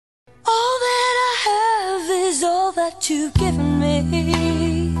what you've given me.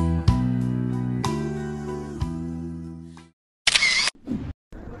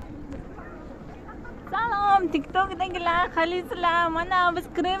 Salom, TikTok'dagilar, xalisizlar. Mana biz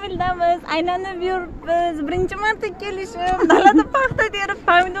Kremldamiz, aylanib yuribmiz. Birinchi marta kelishim, dalada paxta terib,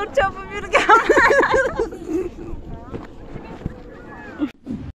 pomidor chopib yurganman.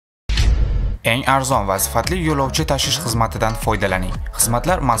 Eng arzon va sifatli yo'lovchi tashish xizmatidan foydalaning.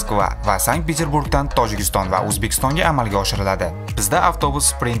 Xizmatlar Moskva va Sankt-Peterburgdan Tojikiston va O'zbekistonga amalga oshiriladi. Bizda avtobus,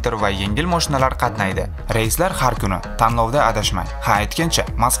 sprinter va yengil mashinalar qatnaydi. Reyslar har kuni. Tanlovda adashmang. Ha aytgancha,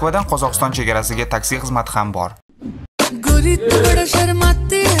 Moskvadan Qozog'iston chegarasiga taksi xizmati ham bor. गोरी तू बड़ा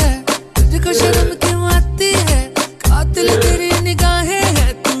शर्माती है, तुझको शर्म क्यों आती है? कातिल तेरी निगाहें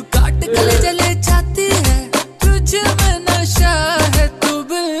हैं, तू काट गले जले जाती है. तुझ में नशा है, तू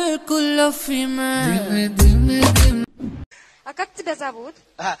बिल्कुल लफी में. А как тебя зовут?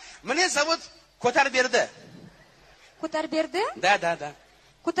 Меня зовут Котарберды. Кутарберды? Да.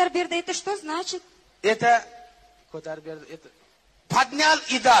 Кутарберды это что значит? Это Котарберды. Это поднял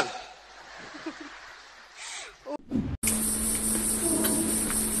и дал.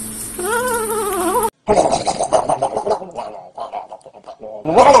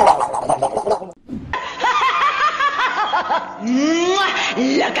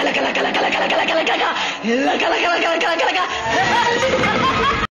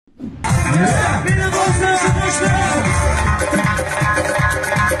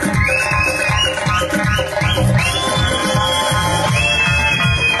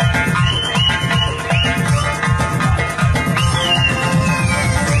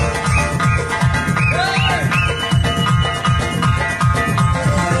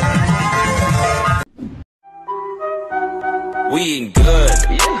 We eating good,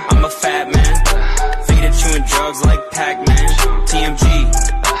 I'm a fat man. Feeding chewing drugs like Pac-Man. TMG,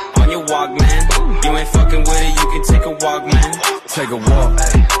 on your walk, man. You ain't fucking with it, you can take a walk, man. Take a walk,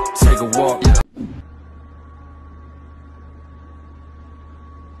 take a walk.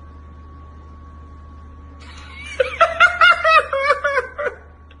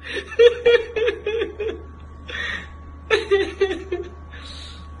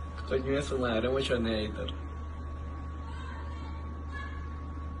 Conheço lá, era uma janeita.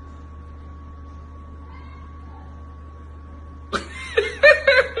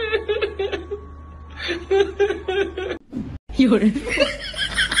 Lloren.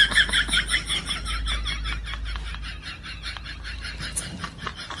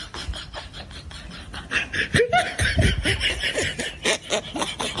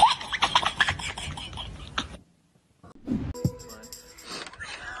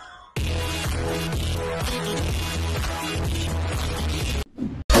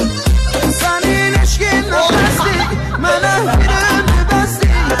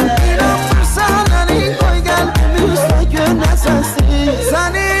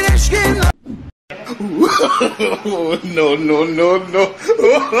 No.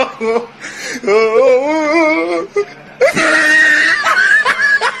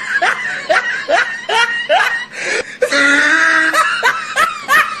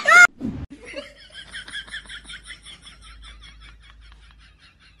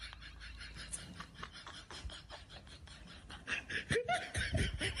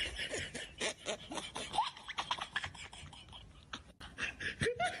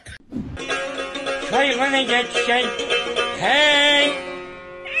 Hey, let me get shake. Hey!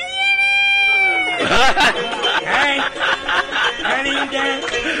 Hey! How do you dance?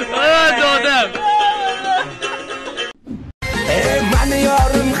 Mani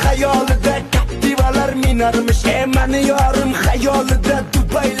yarım hayalida kaptivalar minarmış. Mani yarım hayalida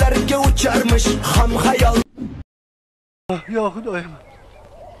Dubaylarga ucharmış. Ham hayal. Ya Xudoyim.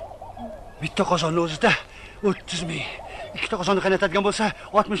 Bitta qozonni o'zida 30 ming. Ikkita qozonni qaynatadigan bo'lsa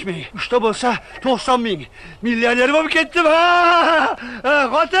 60 ming. Uchta bo'lsa 90 ming. Millioner bo'lib ketdim ha!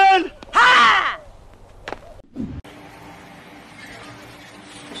 Xotin! Ha!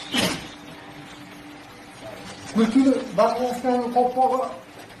 Bütün baklaslarını toplağa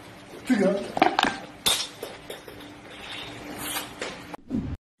tüger.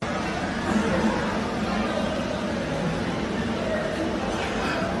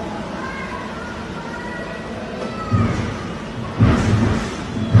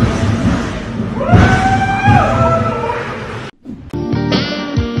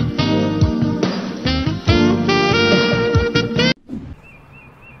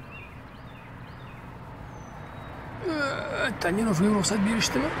 Tanning o'zini ruxsat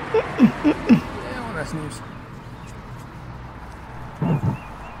berishdimi? Onasini o'zi.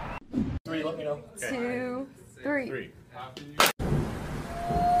 3, let me know. 2, 3.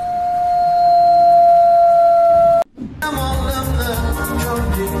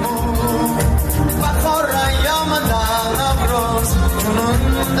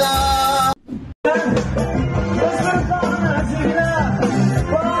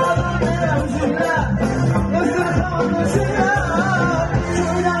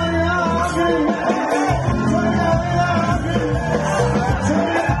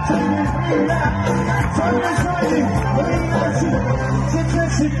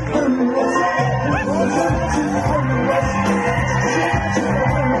 想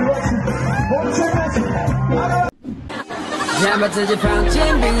把自己放进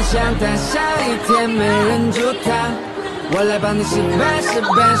冰箱，但下一天没人煮它。我来帮你失败，失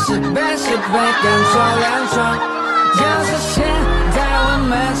败，失败，失败，干错两床。要是现在我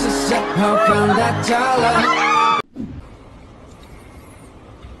们是时候放大招了。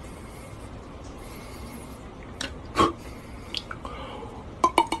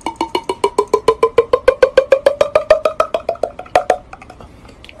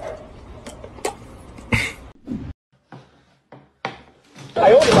哎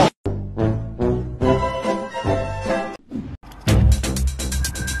呦我的妈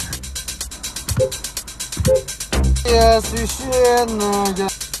！Я священная.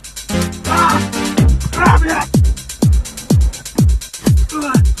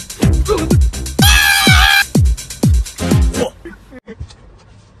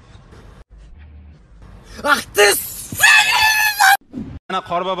 Ах ты! Ana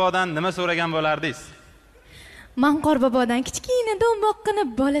Qorbobodan nima so'ragan bo'lardingiz? Men Qorbobodan kichkina do'mboqqina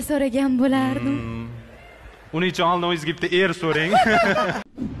bola so'ragan bo'lardim. Uning uchun oldin o'zingiz bitta er so'rang.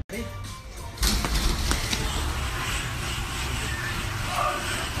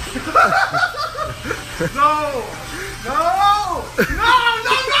 No! No! No! No!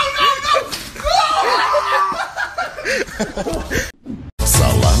 No! No! No!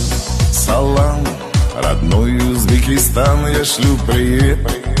 Салам, салам, родной Узбекистан, я шлю привет.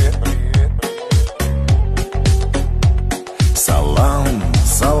 Салам,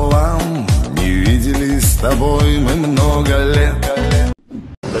 салам, не виделись с тобой мы много лет.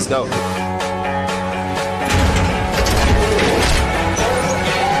 Let's go.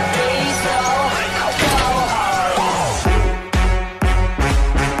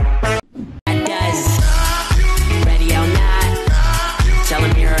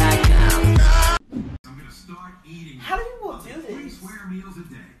 How do people do this? 3 square meals a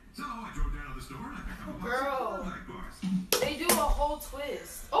day. So I drove down to the store and I picked up a box of Fortnite bars. They do a whole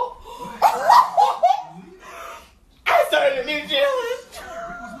twist. Oh! I started in New Zealand.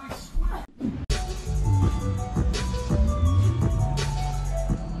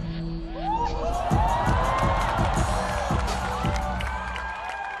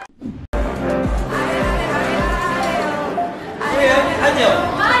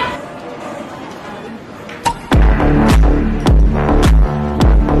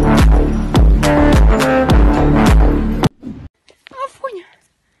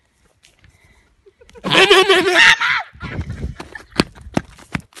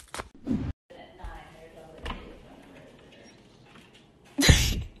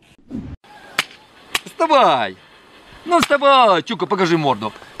 Вставай! Ну вставай! Чука, покажи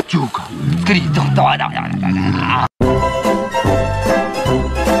морду. Чука, скорей, давай.